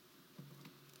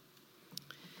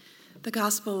The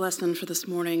gospel lesson for this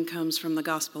morning comes from the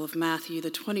Gospel of Matthew, the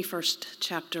 21st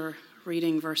chapter,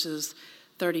 reading verses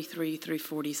 33 through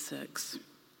 46.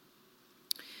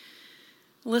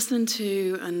 Listen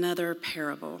to another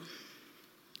parable.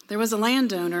 There was a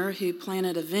landowner who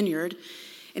planted a vineyard,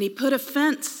 and he put a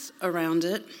fence around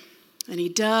it, and he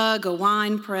dug a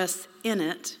wine press in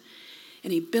it,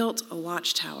 and he built a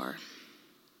watchtower.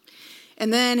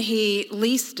 And then he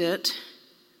leased it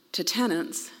to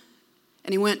tenants,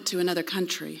 and he went to another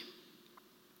country.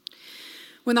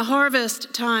 When the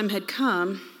harvest time had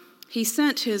come, he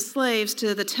sent his slaves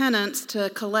to the tenants to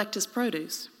collect his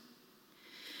produce.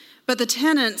 But the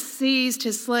tenants seized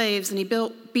his slaves, and he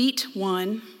beat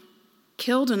one,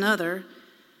 killed another,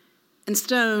 and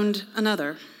stoned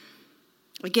another.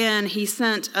 Again, he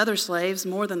sent other slaves,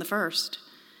 more than the first,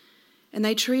 and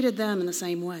they treated them in the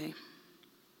same way.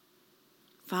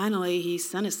 Finally, he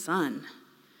sent his son.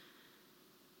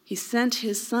 He sent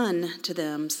his son to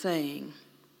them, saying,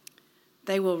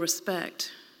 "They will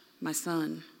respect my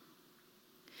son."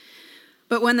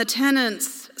 But when the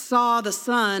tenants saw the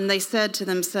son, they said to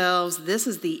themselves, "This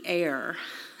is the heir.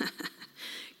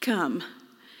 Come,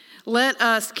 let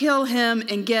us kill him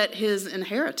and get his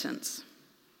inheritance."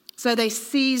 So they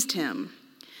seized him.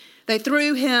 They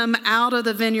threw him out of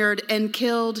the vineyard and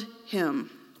killed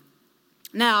him.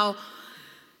 Now,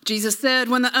 Jesus said,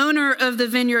 "When the owner of the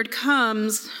vineyard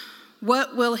comes,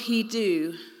 what will he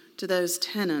do to those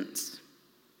tenants?"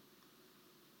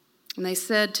 And they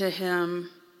said to him,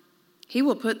 "He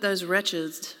will put those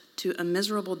wretches to a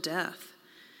miserable death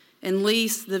and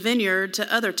lease the vineyard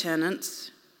to other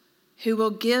tenants who will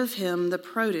give him the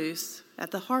produce at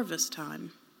the harvest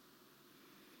time."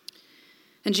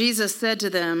 And Jesus said to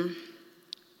them,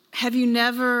 "Have you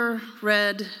never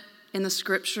read in the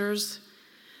scriptures,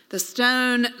 'The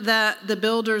stone that the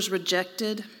builders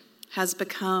rejected has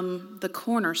become the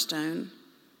cornerstone'?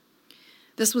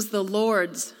 This was the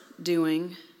Lord's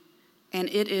doing, and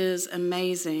it is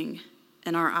amazing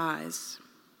in our eyes.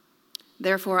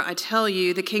 Therefore, I tell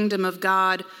you, the kingdom of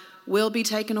God will be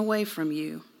taken away from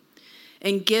you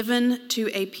and given to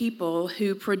a people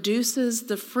who produces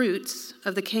the fruits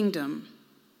of the kingdom.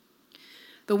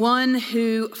 The one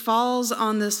who falls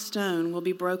on this stone will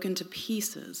be broken to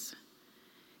pieces.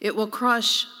 It will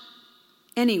crush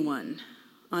anyone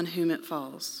on whom it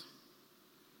falls."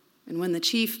 And when the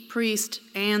chief priest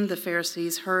and the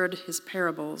Pharisees heard his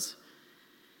parables,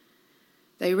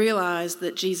 they realized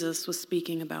that Jesus was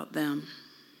speaking about them.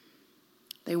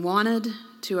 They wanted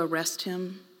to arrest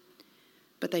him,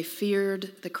 but they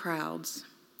feared the crowds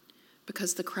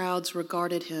because the crowds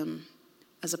regarded him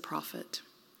as a prophet.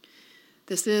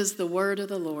 This is the word of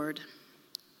the Lord.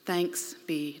 Thanks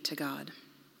be to God.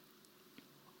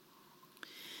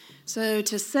 So,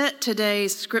 to set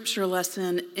today's scripture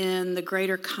lesson in the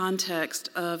greater context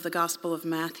of the Gospel of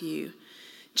Matthew,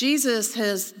 Jesus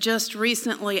has just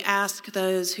recently asked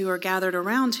those who are gathered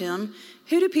around him,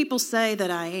 "Who do people say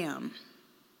that I am?"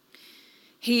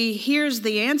 He hears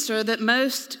the answer that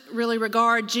most really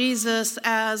regard Jesus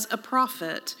as a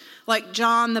prophet, like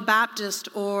John the Baptist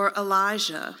or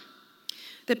Elijah.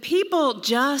 The people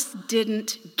just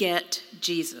didn't get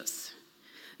Jesus,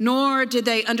 nor did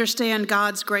they understand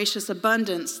God's gracious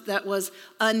abundance that was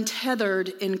untethered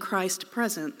in Christ's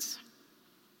presence.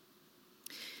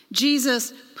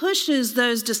 Jesus pushes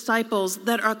those disciples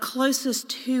that are closest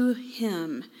to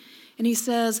him, and he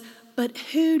says, "But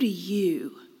who do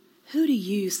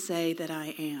you say that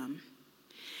I am?"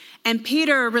 And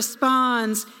Peter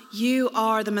responds, "You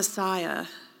are the Messiah,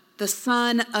 the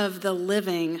Son of the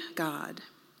living God."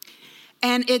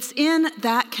 And it's in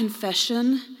that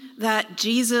confession that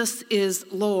Jesus is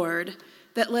Lord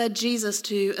that led Jesus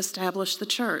to establish the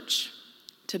church,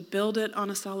 to build it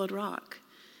on a solid rock.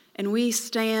 And we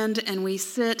stand and we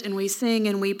sit and we sing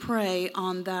and we pray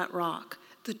on that rock,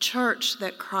 the church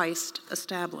that Christ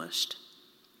established.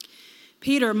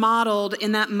 Peter modeled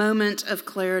in that moment of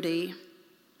clarity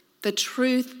the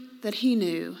truth that he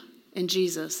knew in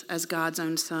Jesus as God's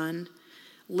own Son,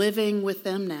 living with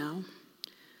them now,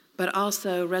 but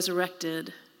also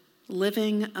resurrected,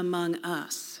 living among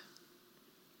us.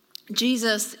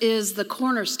 Jesus is the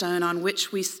cornerstone on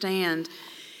which we stand,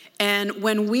 and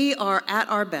when we are at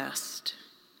our best,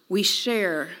 we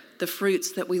share the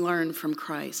fruits that we learn from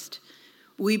Christ.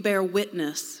 We bear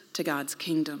witness to God's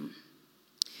kingdom.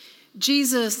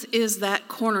 Jesus is that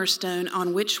cornerstone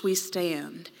on which we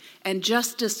stand, and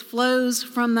justice flows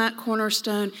from that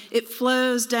cornerstone. It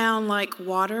flows down like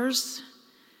waters,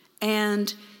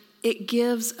 and it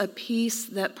gives a peace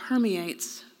that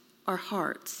permeates our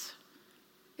hearts.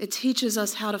 It teaches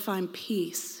us how to find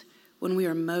peace when we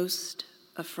are most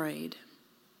afraid.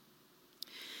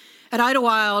 At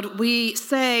Idlewild, we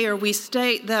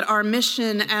state that our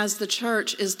mission as the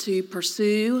church is to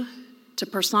pursue, to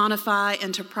personify,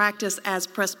 and to practice as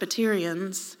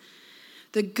Presbyterians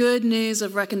the good news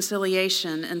of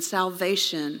reconciliation and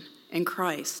salvation in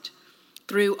Christ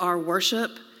through our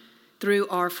worship, through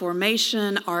our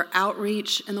formation, our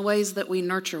outreach, and the ways that we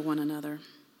nurture one another.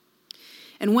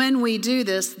 And when we do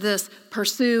this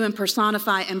pursue and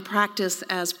personify and practice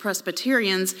as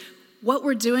Presbyterians, what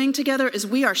we're doing together is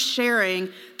we are sharing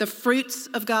the fruits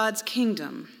of God's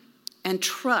kingdom and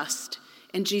trust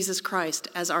in Jesus Christ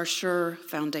as our sure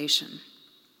foundation.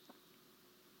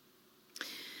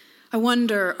 I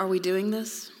wonder, are we doing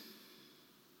this?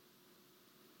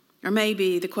 Or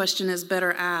maybe the question is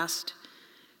better asked,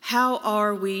 how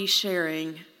are we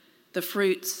sharing the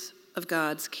fruits of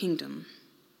God's kingdom?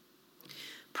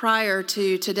 Prior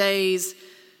to today's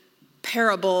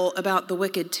parable about the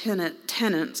wicked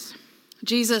tenants,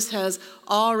 Jesus has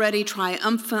already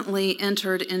triumphantly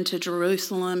entered into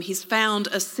Jerusalem. He's found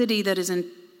a city that is in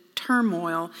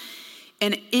turmoil.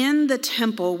 And in the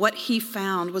temple, what he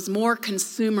found was more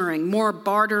consumering, more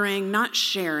bartering, not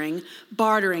sharing,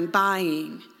 bartering,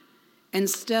 buying,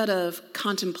 instead of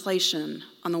contemplation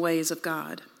on the ways of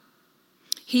God.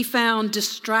 He found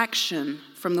distraction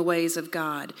from the ways of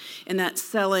God in that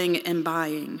selling and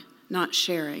buying, not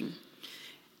sharing.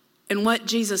 And what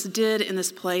Jesus did in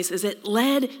this place is it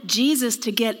led Jesus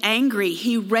to get angry.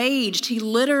 He raged. He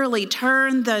literally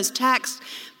turned those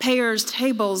taxpayers'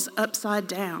 tables upside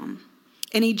down.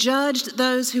 And he judged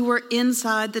those who were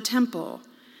inside the temple.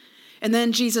 And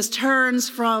then Jesus turns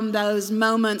from those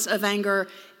moments of anger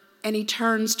and he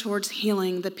turns towards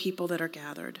healing the people that are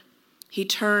gathered. He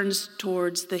turns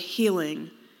towards the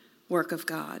healing work of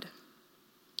God.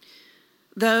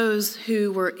 Those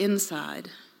who were inside,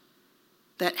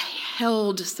 that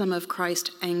held some of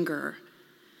Christ's anger,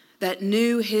 that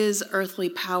knew his earthly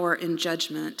power and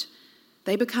judgment,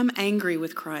 they become angry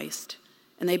with Christ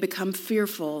and they become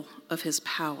fearful of his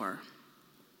power.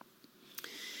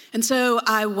 And so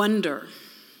I wonder,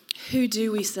 who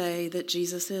do we say that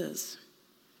Jesus is?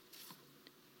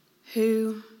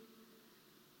 Who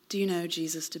do you know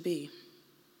Jesus to be?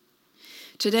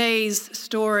 Today's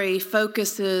story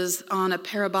focuses on a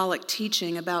parabolic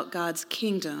teaching about God's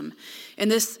kingdom.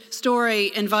 And this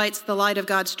story invites the light of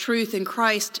God's truth in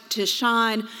Christ to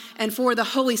shine and for the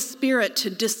Holy Spirit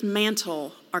to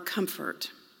dismantle our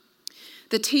comfort.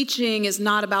 The teaching is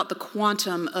not about the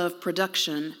quantum of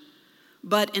production,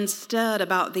 but instead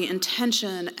about the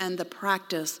intention and the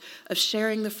practice of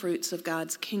sharing the fruits of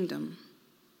God's kingdom.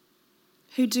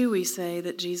 Who do we say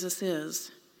that Jesus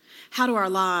is? How do our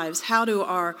lives, how do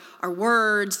our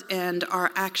words and our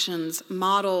actions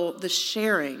model the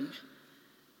sharing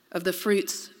of the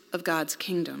fruits of God's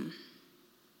kingdom?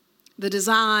 The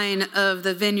design of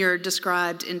the vineyard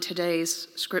described in today's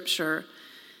scripture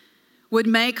would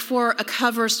make for a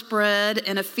cover spread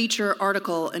and a feature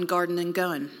article in Garden and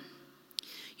Gun.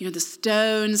 You know, the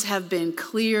stones have been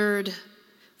cleared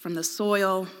from the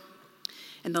soil,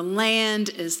 and the land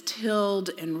is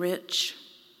tilled and rich.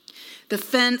 The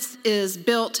fence is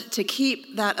built to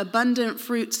keep that abundant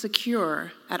fruit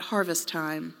secure at harvest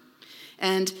time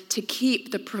and to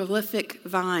keep the prolific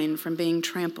vine from being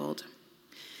trampled.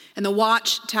 And the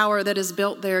watchtower that is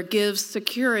built there gives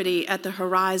security at the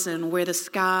horizon where the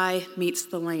sky meets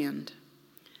the land.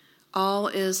 All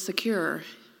is secure.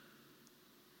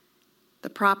 The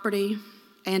property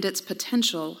and its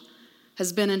potential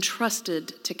has been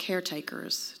entrusted to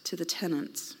caretakers, to the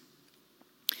tenants.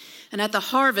 And at the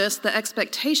harvest, the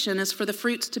expectation is for the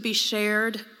fruits to be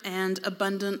shared and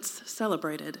abundance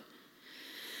celebrated.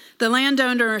 The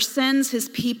landowner sends his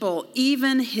people,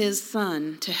 even his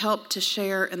son, to help to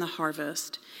share in the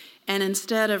harvest. And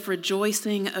instead of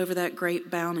rejoicing over that great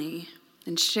bounty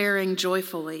and sharing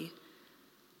joyfully,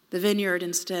 the vineyard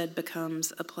instead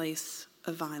becomes a place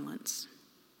of violence.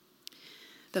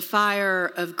 The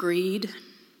fire of greed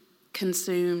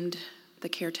consumed the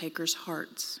caretakers'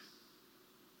 hearts.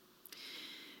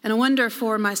 And I wonder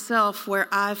for myself where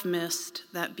I've missed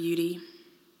that beauty,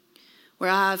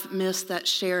 where I've missed that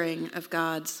sharing of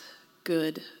God's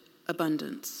good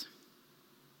abundance.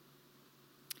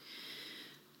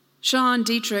 Sean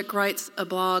Dietrich writes a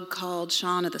blog called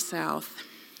Sean of the South.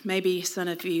 Maybe some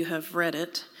of you have read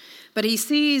it. But he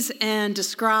sees and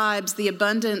describes the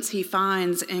abundance he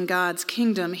finds in God's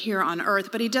kingdom here on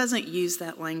earth, but he doesn't use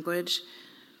that language.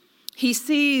 He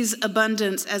sees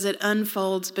abundance as it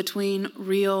unfolds between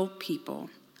real people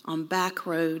on back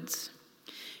roads.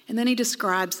 And then he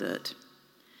describes it.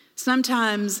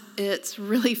 Sometimes it's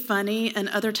really funny, and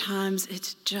other times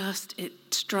it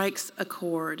strikes a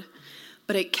chord.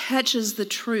 but it catches the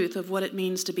truth of what it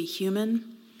means to be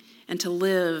human and to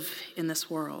live in this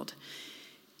world.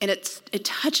 And it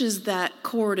touches that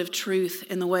chord of truth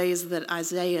in the ways that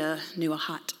Isaiah knew a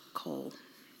hot coal.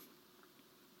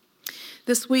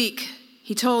 This week,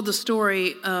 he told the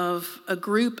story of a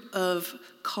group of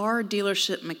car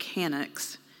dealership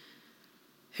mechanics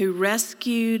who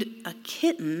rescued a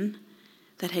kitten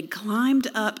that had climbed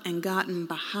up and gotten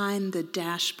behind the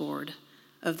dashboard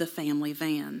of the family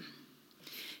van.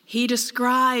 He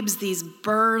describes these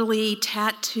burly,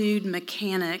 tattooed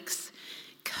mechanics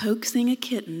coaxing a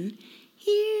kitten,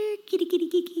 here, kitty, kitty,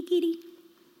 kitty, kitty,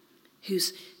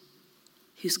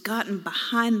 who's gotten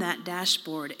behind that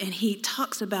dashboard. And he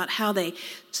talks about how they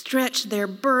stretch their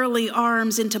burly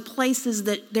arms into places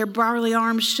that their burly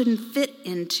arms shouldn't fit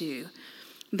into.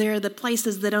 They're the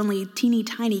places that only teeny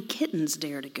tiny kittens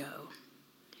dare to go.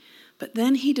 But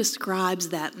then he describes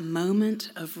that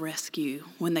moment of rescue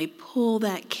when they pull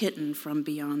that kitten from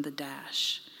beyond the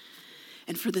dash.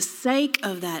 And for the sake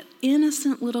of that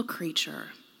innocent little creature,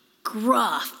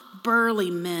 gruff,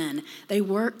 burly men, they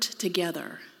worked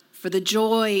together for the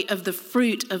joy of the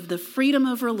fruit of the freedom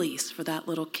of release for that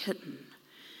little kitten.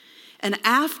 And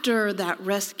after that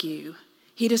rescue,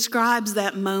 he describes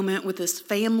that moment with his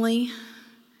family,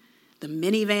 the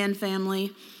minivan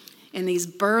family, and these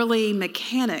burly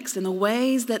mechanics and the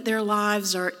ways that their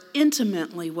lives are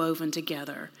intimately woven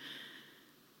together.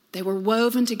 They were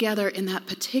woven together in that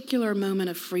particular moment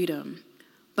of freedom,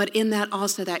 but in that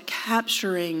also that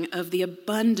capturing of the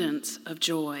abundance of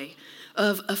joy,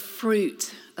 of a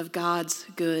fruit of God's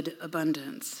good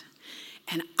abundance.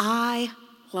 And I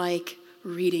like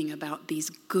reading about these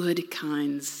good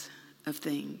kinds of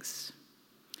things.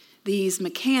 These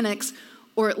mechanics,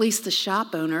 or at least the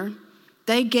shop owner,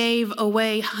 they gave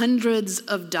away hundreds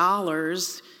of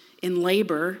dollars in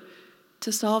labor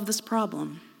to solve this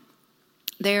problem.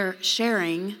 Their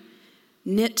sharing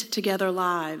knit together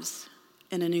lives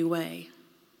in a new way.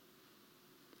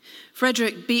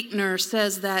 Frederick Buechner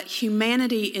says that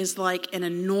humanity is like an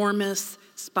enormous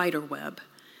spider web.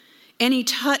 Any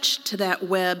touch to that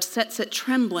web sets it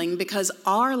trembling because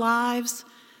our lives,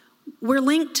 we're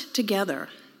linked together.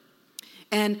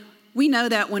 And we know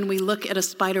that when we look at a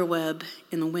spider web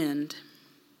in the wind.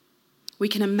 We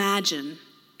can imagine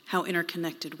how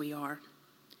interconnected we are.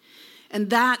 And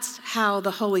that's how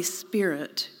the Holy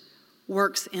Spirit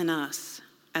works in us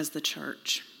as the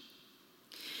church.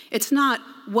 It's not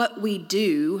what we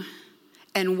do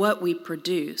and what we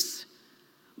produce,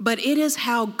 but it is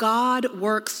how God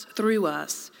works through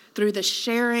us, through the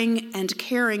sharing and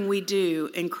caring we do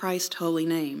in Christ's holy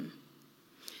name.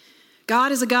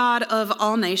 God is a God of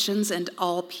all nations and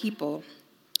all people.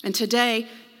 And today,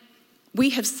 we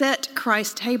have set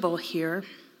Christ's table here,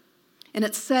 and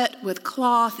it's set with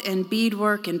cloth and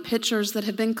beadwork and pictures that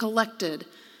have been collected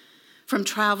from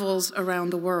travels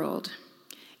around the world.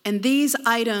 And these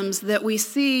items that we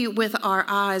see with our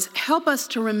eyes help us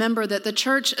to remember that the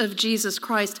Church of Jesus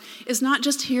Christ is not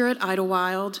just here at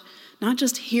Idlewild, not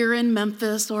just here in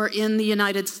Memphis or in the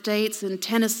United States, in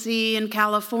Tennessee and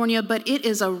California, but it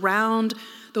is around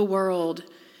the world.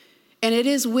 And it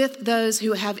is with those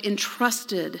who have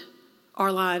entrusted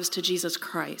our lives to Jesus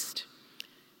Christ.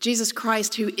 Jesus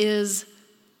Christ, who is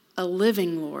a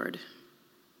living Lord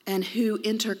and who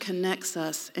interconnects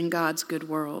us in God's good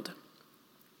world.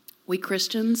 We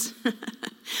Christians,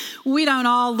 we don't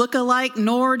all look alike,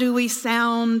 nor do we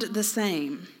sound the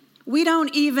same. We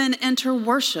don't even enter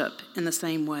worship in the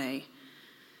same way.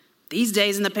 These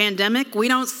days in the pandemic, we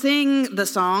don't sing the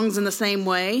songs in the same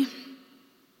way.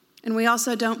 And we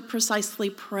also don't precisely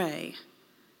pray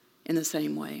in the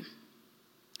same way.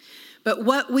 But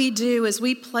what we do is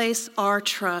we place our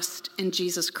trust in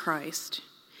Jesus Christ.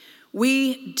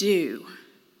 We do,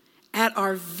 at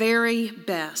our very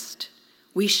best,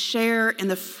 we share in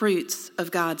the fruits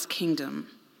of God's kingdom.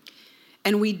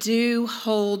 And we do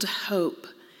hold hope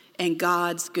in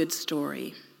God's good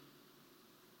story.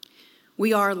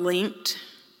 We are linked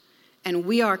and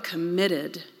we are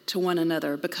committed to one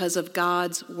another because of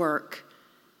God's work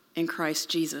in Christ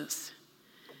Jesus.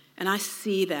 And I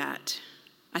see that.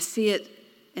 I see it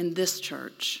in this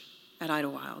church at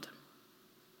Idlewild.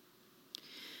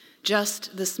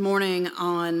 Just this morning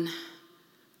on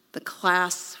the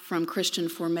class from Christian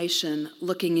Formation,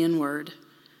 Looking Inward,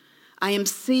 I am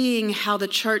seeing how the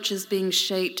church is being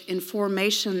shaped in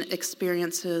formation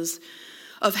experiences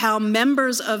of how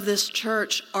members of this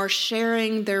church are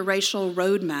sharing their racial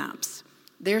roadmaps.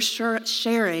 They're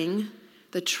sharing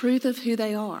the truth of who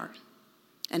they are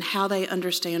and how they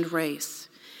understand race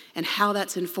and how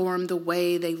that's informed the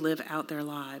way they live out their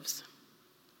lives.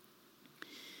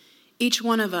 Each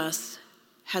one of us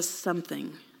has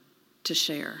something to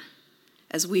share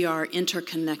as we are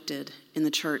interconnected in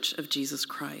the Church of Jesus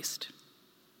Christ.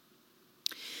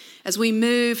 As we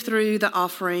move through the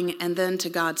offering and then to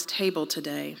God's table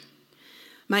today,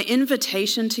 my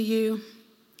invitation to you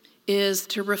is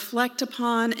to reflect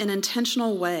upon an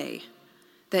intentional way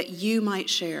that you might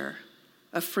share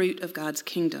a fruit of God's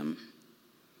kingdom.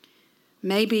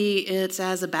 Maybe it's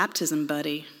as a baptism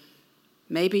buddy.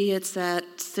 Maybe it's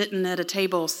sitting at a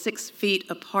table 6 feet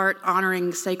apart,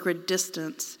 honoring sacred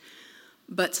distance,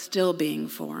 but still being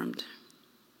formed.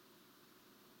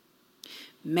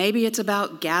 Maybe it's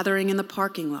about gathering in the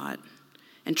parking lot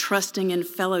and trusting in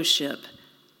fellowship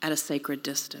at a sacred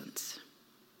distance.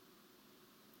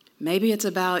 Maybe it's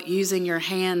about using your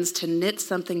hands to knit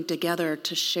something together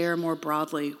to share more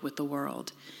broadly with the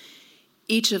world.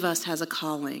 Each of us has a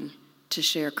calling to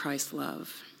share Christ's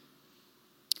love.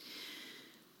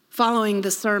 Following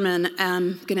the sermon,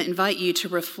 I'm going to invite you to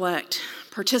reflect.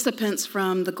 Participants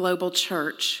from the global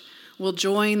church will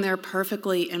join their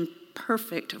perfectly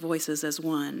imperfect voices as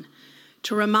one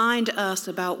to remind us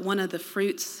about one of the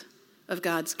fruits of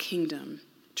God's kingdom,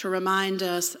 to remind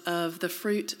us of the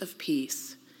fruit of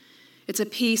peace. It's a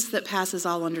peace that passes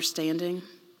all understanding.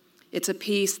 It's a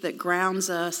peace that grounds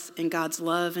us in God's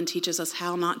love and teaches us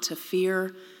how not to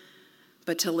fear,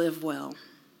 but to live well.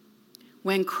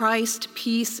 When Christ's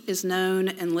peace is known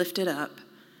and lifted up,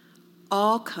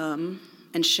 all come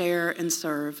and share and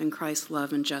serve in Christ's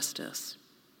love and justice.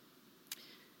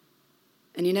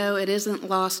 And you know, it isn't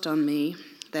lost on me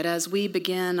that as we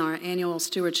begin our annual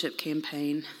stewardship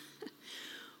campaign,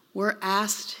 we're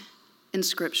asked in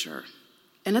Scripture,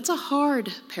 and it's a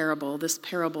hard parable, this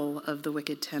parable of the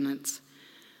wicked tenants,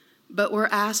 but we're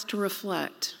asked to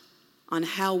reflect on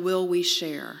how will we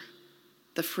share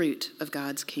the fruit of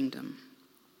God's kingdom.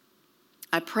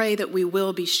 I pray that we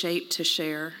will be shaped to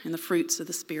share in the fruits of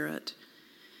the Spirit.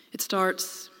 It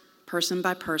starts person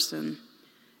by person,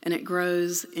 and it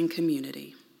grows in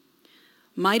community.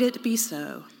 Might it be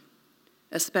so,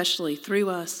 especially through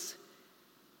us,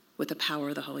 with the power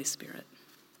of the Holy Spirit.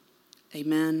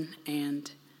 Amen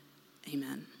and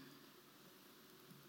amen.